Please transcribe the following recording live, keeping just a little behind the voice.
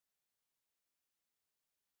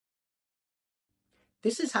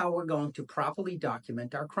This is how we're going to properly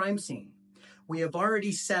document our crime scene. We have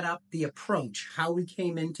already set up the approach, how we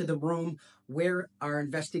came into the room, where our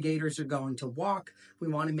investigators are going to walk. We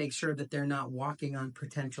want to make sure that they're not walking on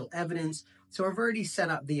potential evidence. So we've already set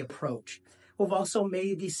up the approach. We've also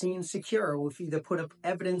made the scene secure. We've either put up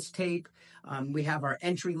evidence tape. We have our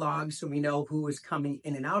entry logs so we know who is coming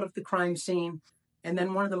in and out of the crime scene. And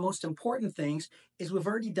then one of the most important things is we've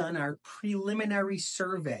already done our preliminary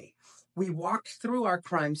survey. We walked through our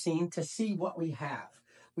crime scene to see what we have.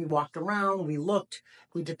 We walked around, we looked,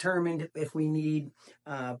 we determined if we need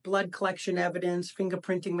blood collection evidence,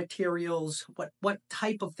 fingerprinting materials, what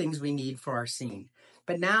type of things we need for our scene.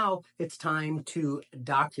 But now it's time to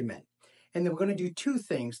document. And then we're going to do two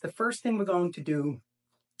things. The first thing we're going to do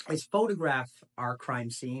is photograph our crime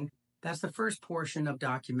scene. That's the first portion of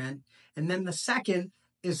document. And then the second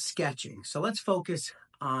is sketching. So let's focus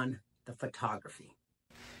on the photography.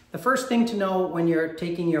 The first thing to know when you're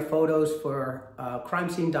taking your photos for crime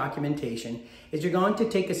scene documentation is you're going to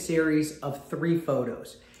take a series of 3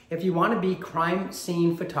 photos. If you want to be crime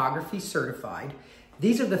scene photography certified,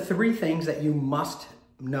 these are the 3 things that you must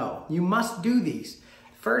know. You must do these.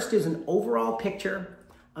 First is an overall picture,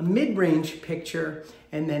 a mid-range picture,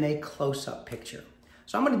 and then a close-up picture.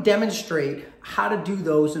 So I'm going to demonstrate how to do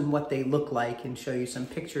those and what they look like and show you some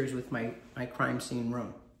pictures with my crime scene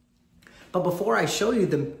room. But before I show you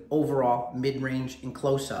the overall mid-range and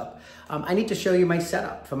close-up, I need to show you my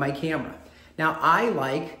setup for my camera. Now, I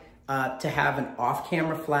like to have an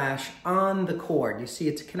off-camera flash on the cord. You see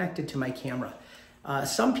it's connected to my camera.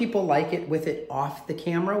 Some people like it with it off the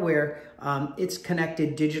camera where it's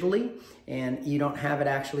connected digitally and you don't have it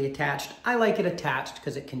actually attached. I like it attached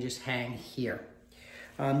because it can just hang here.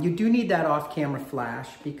 You do need that off-camera flash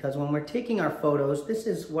because when we're taking our photos, this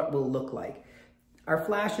is what will look like. Our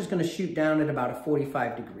flash is going to shoot down at about a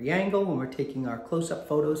 45-degree angle when we're taking our close-up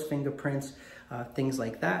photos, fingerprints, things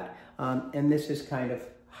like that. And this is kind of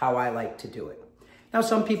how I like to do it. Now,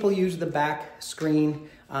 some people use the back screen.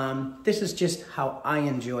 This is just how I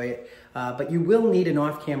enjoy it. But you will need an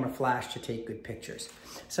off-camera flash to take good pictures.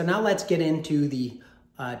 So now let's get into the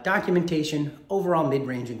documentation, overall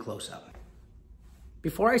mid-range and close-up.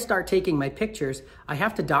 Before I start taking my pictures, I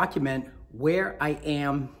have to document where I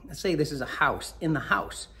am. Let's say this is a house, in the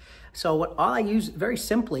house. So all I use, very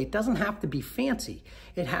simply, it doesn't have to be fancy.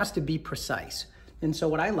 It has to be precise. And so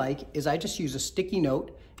what I like is I just use a sticky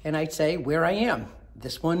note and I say where I am.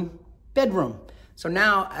 This one, bedroom. So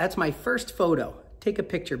now that's my first photo. Take a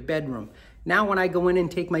picture, bedroom. Now when I go in and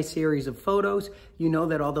take my series of photos, you know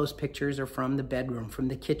that all those pictures are from the bedroom, from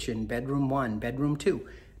the kitchen, bedroom 1, bedroom 2.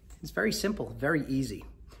 It's very simple, very easy.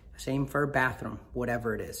 Same for a bathroom,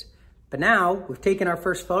 whatever it is. But now we've taken our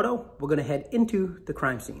first photo, we're gonna head into the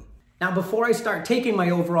crime scene. Now before I start taking my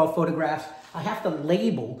overall photographs, I have to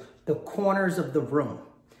label the corners of the room.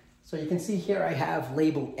 So you can see here I have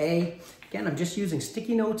label A. Again, I'm just using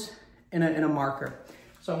sticky notes and a marker.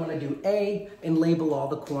 So I'm gonna do A and label all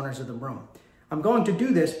the corners of the room. I'm going to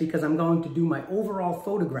do this because I'm going to do my overall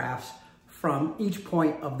photographs from each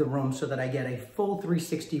point of the room so that I get a full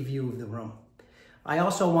 360 view of the room. I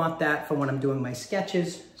also want that for when I'm doing my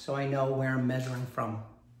sketches so I know where I'm measuring from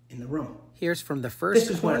in the room. Here's from the first corner.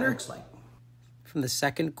 This is what it looks like. From the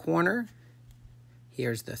second corner.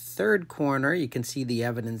 Here's the third corner. You can see the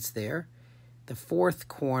evidence there. The fourth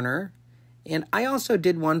corner. And I also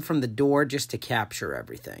did one from the door just to capture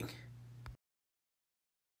everything.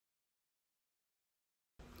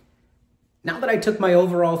 Now that I took my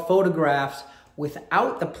overall photographs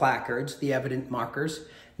without the placards, the evident markers,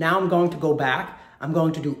 now I'm going to go back. I'm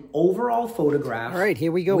going to do overall photographs. All right,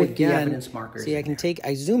 here we go with again. The evidence markers. See,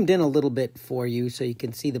 I zoomed in a little bit for you so you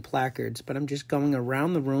can see the placards, but I'm just going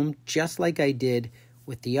around the room just like I did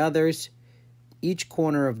with the others. Each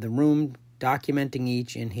corner of the room, documenting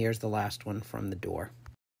each, and here's the last one from the door.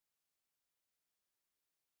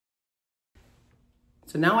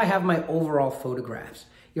 So now I have my overall photographs.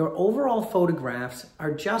 Your overall photographs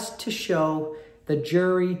are just to show the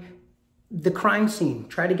jury the crime scene.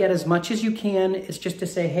 Try to get as much as you can. It's just to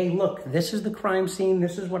say, hey, look, this is the crime scene.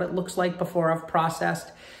 This is what it looks like before I've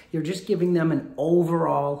processed. You're just giving them an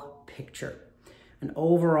overall picture, an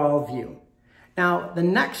overall view. Now, the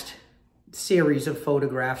next series of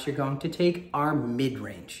photographs you're going to take are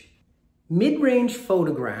mid-range. Mid-range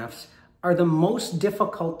photographs are the most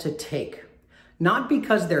difficult to take. Not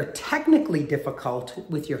because they're technically difficult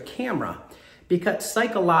with your camera, because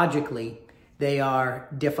psychologically they are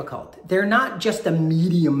difficult. They're not just a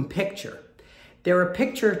medium picture. They're a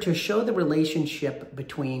picture to show the relationship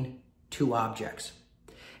between two objects.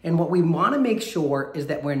 And what we want to make sure is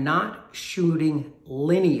that we're not shooting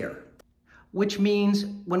linear. which means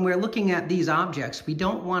when we're looking at these objects, we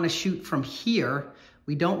don't want to shoot from here.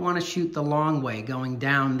 We don't want to shoot the long way, going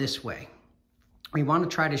down this way. We want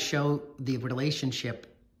to try to show the relationship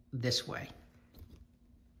this way.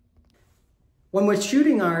 When we're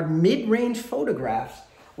shooting our mid-range photographs,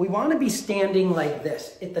 we want to be standing like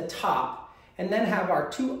this at the top and then have our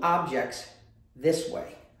two objects this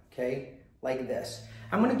way, okay, like this.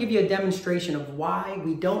 I'm going to give you a demonstration of why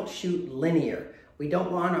we don't shoot linear. We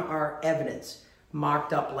don't want our evidence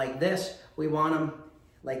marked up like this. We want them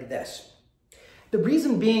like this. The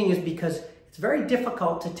reason being is because it's very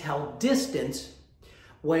difficult to tell distance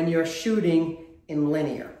when you're shooting in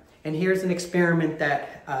linear. And here's an experiment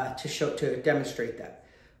that to demonstrate that.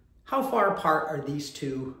 How far apart are these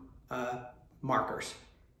two markers?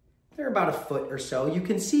 They're about a foot or so. You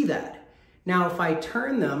can see that. Now, if I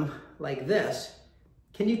turn them like this,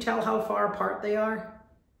 can you tell how far apart they are?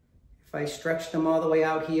 If I stretch them all the way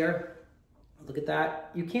out here, look at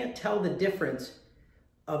that. You can't tell the difference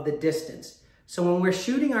of the distance. So when we're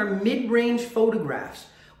shooting our mid-range photographs,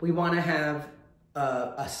 we want to have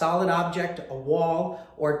a solid object, a wall,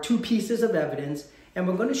 or two pieces of evidence, and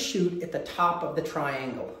we're going to shoot at the top of the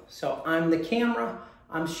triangle. So I'm the camera,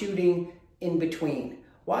 I'm shooting in between.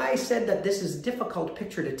 Why I said that this is a difficult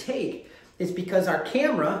picture to take is because our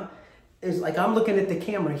camera is, like I'm looking at the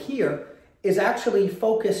camera here, is actually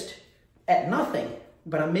focused at nothing,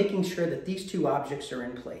 but I'm making sure that these two objects are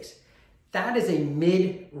in place. That is a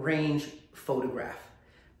mid-range photograph.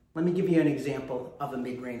 Let me give you an example of a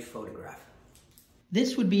mid-range photograph.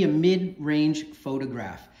 This would be a mid-range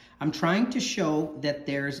photograph. I'm trying to show that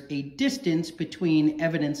there's a distance between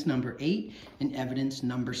evidence number 8 and evidence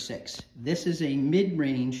number 6. This is a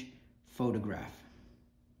mid-range photograph.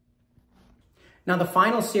 Now, the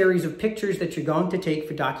final series of pictures that you're going to take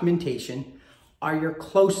for documentation are your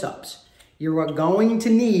close-ups. You are going to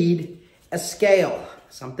need a scale,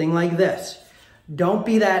 something like this. Don't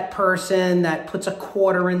be that person that puts a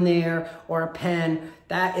quarter in there or a pen.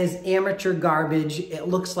 That is amateur garbage. It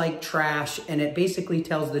looks like trash, and it basically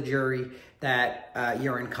tells the jury that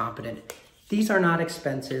you're incompetent. These are not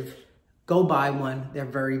expensive. Go buy one. They're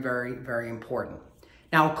very, very, very important.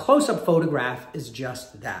 Now, a close-up photograph is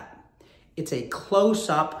just that. It's a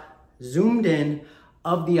close-up, zoomed in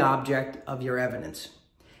of the object of your evidence.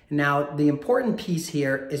 Now, the important piece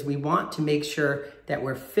here is we want to make sure that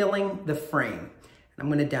we're filling the frame. I'm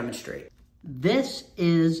going to demonstrate. This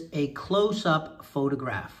is a close-up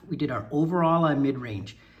photograph. We did our overall on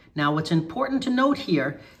mid-range. Now, what's important to note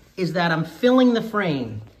here is that I'm filling the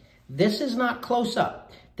frame. This is not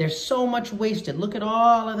close-up. There's so much wasted. Look at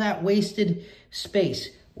all of that wasted space.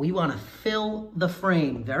 We want to fill the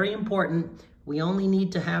frame. Very important. We only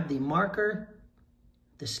need to have the marker,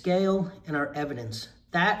 the scale, and our evidence.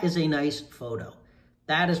 That is a nice photo.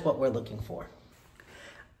 That is what we're looking for.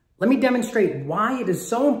 Let me demonstrate why it is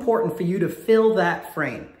so important for you to fill that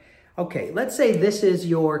frame. Okay, let's say this is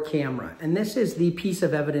your camera, and this is the piece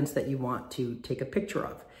of evidence that you want to take a picture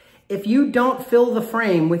of. If you don't fill the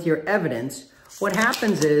frame with your evidence, what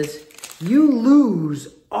happens is you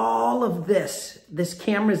lose all of this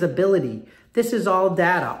camera's ability. This is all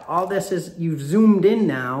data. All this is, you've zoomed in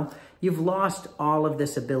now, you've lost all of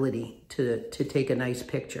this ability to take a nice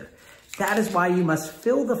picture. That is why you must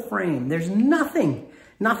fill the frame. There's nothing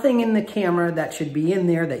in the camera that should be in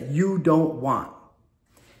there that you don't want.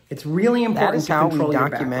 It's really important to control your background. That is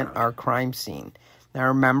how we document our crime scene. Now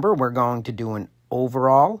remember, we're going to do an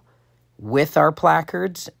overall with our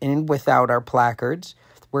placards and without our placards.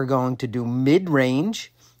 We're going to do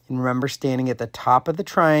mid-range, and remember, standing at the top of the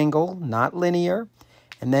triangle, not linear,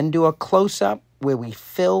 and then do a close-up where we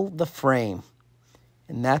fill the frame.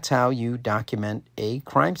 And that's how you document a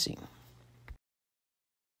crime scene.